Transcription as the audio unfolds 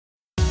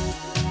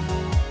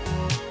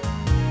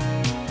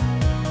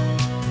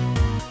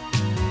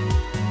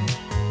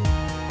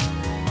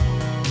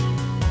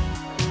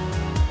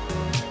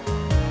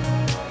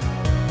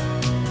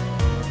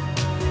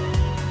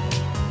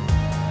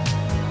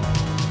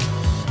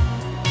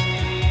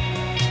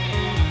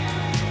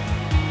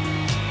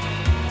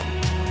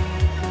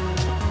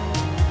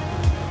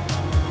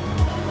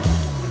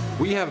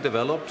We have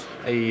developed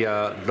a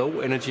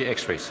low-energy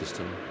X-ray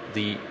system.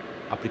 The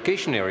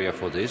application area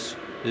for this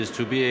is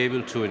to be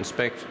able to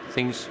inspect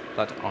things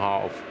that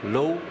are of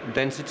low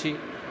density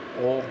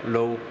or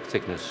low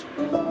thickness.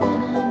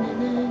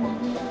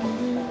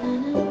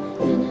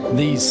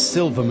 These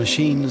silver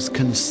machines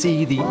can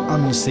see the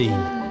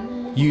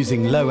unseen.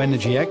 Using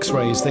low-energy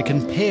X-rays, they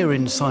can peer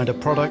inside a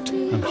product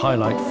and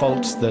highlight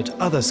faults that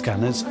other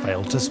scanners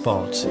fail to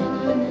spot.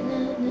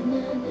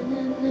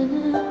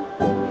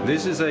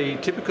 This is a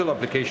typical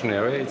application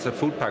area. It's a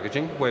food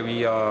packaging where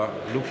we are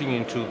looking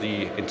into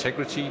the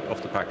integrity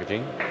of the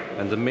packaging,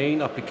 and the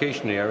main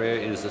application area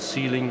is the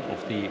sealing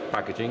of the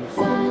packaging.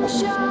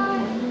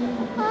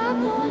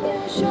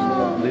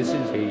 This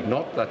is a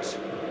knot that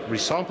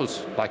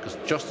resembles like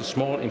just a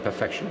small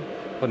imperfection,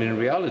 but in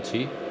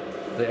reality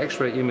the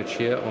X-ray image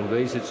here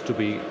unveils it to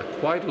be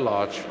quite a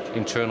large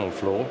internal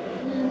flaw.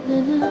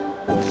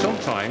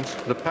 Sometimes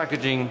the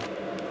packaging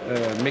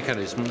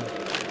mechanism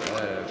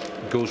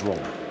goes wrong,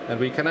 and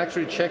we can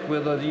actually check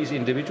whether these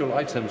individual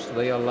items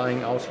they are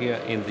lying out here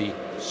in the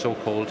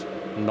so-called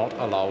not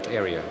allowed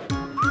area.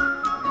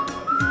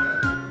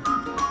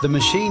 The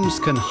machines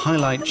can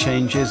highlight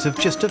changes of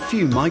just a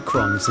few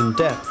microns in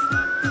depth.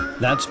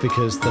 That's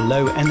because the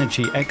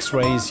low-energy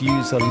X-rays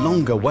use a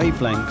longer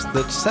wavelength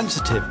that's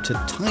sensitive to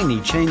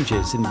tiny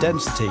changes in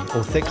density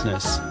or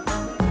thickness.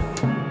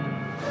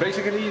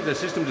 Basically, the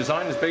system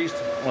design is based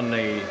on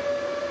a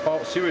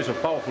series of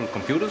powerful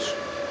computers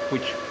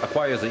which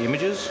acquires the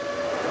images.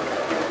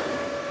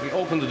 We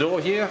open the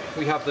door here,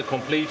 we have the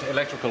complete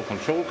electrical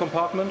control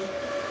compartment.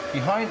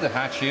 Behind the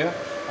hatch here,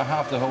 I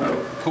have the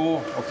whole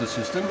core of the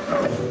system,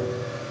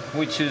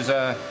 which is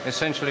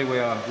essentially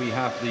where we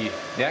have the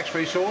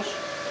X-ray source.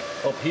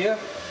 Up here,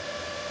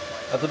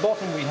 at the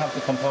bottom, we have the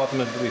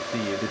compartment with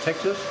the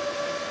detectors,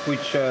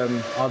 which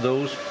are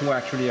those who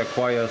actually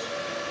acquires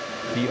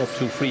the up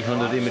to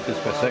 300 images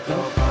per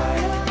second.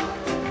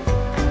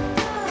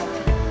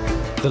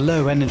 The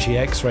low-energy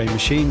X-ray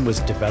machine was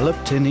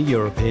developed in a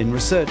European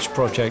research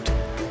project,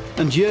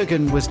 and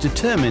Joergen was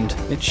determined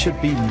it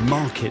should be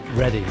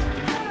market-ready.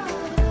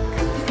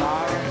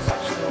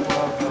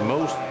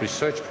 Most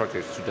research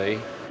projects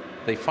today,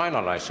 they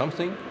finalize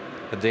something.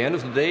 At the end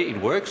of the day, it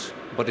works,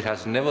 but it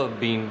has never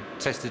been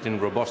tested in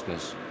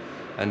robustness.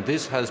 And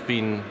this has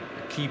been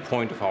a key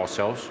point of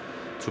ourselves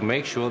to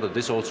make sure that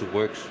this also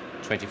works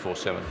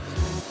 24/7.